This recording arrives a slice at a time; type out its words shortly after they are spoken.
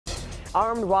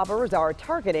Armed robbers are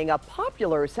targeting a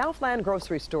popular Southland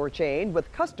grocery store chain with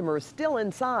customers still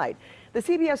inside. The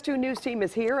CBS 2 News team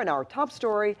is here, and our top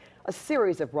story, a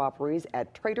series of robberies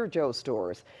at Trader Joe's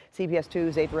stores. CBS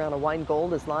 2's Adriana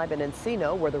Weingold is live in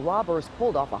Encino, where the robbers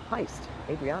pulled off a heist.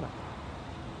 Adriana.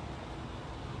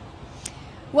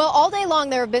 Well, all day long,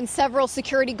 there have been several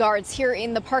security guards here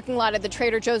in the parking lot of the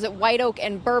Trader Joe's at White Oak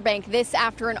and Burbank. This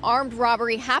after an armed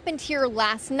robbery happened here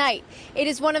last night. It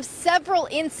is one of several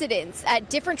incidents at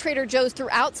different Trader Joe's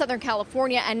throughout Southern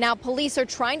California, and now police are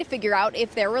trying to figure out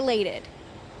if they're related.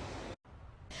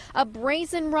 A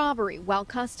brazen robbery while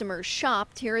customers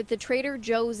shopped here at the Trader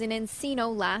Joe's in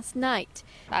Encino last night.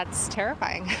 That's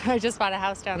terrifying. I just bought a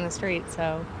house down the street,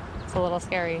 so it's a little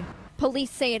scary.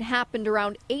 Police say it happened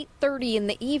around 8:30 in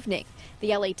the evening.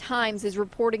 The LA Times is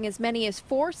reporting as many as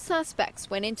 4 suspects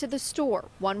went into the store.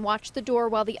 One watched the door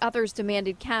while the others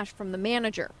demanded cash from the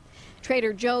manager.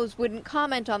 Trader Joe's wouldn't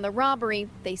comment on the robbery.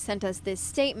 They sent us this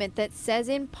statement that says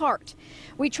in part,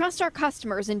 "We trust our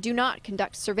customers and do not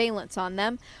conduct surveillance on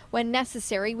them. When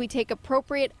necessary, we take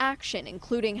appropriate action,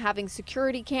 including having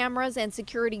security cameras and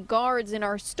security guards in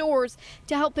our stores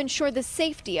to help ensure the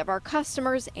safety of our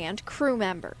customers and crew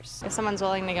members." If someone's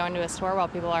willing to go into a store while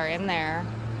people are in there,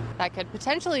 that could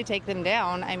potentially take them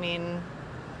down. I mean,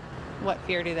 what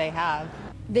fear do they have?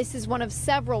 This is one of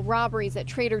several robberies at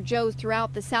Trader Joe's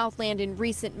throughout the Southland in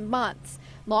recent months.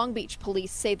 Long Beach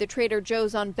police say the Trader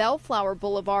Joe's on Bellflower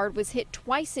Boulevard was hit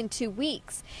twice in 2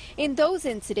 weeks. In those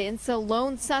incidents, a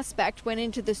lone suspect went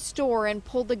into the store and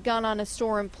pulled a gun on a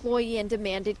store employee and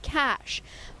demanded cash.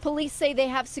 Police say they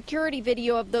have security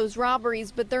video of those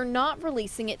robberies, but they're not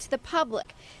releasing it to the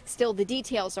public. Still, the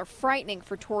details are frightening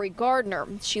for Tori Gardner.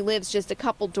 She lives just a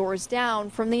couple doors down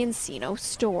from the Encino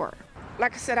store.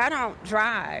 Like I said, I don't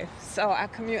drive, so I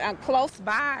commute. I'm close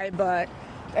by, but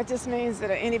that just means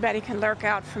that anybody can lurk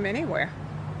out from anywhere.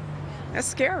 That's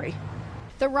scary.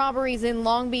 The robberies in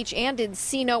Long Beach and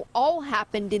Encino all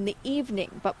happened in the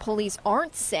evening, but police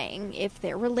aren't saying if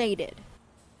they're related.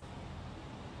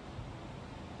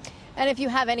 And if you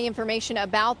have any information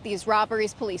about these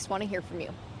robberies, police want to hear from you.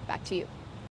 Back to you.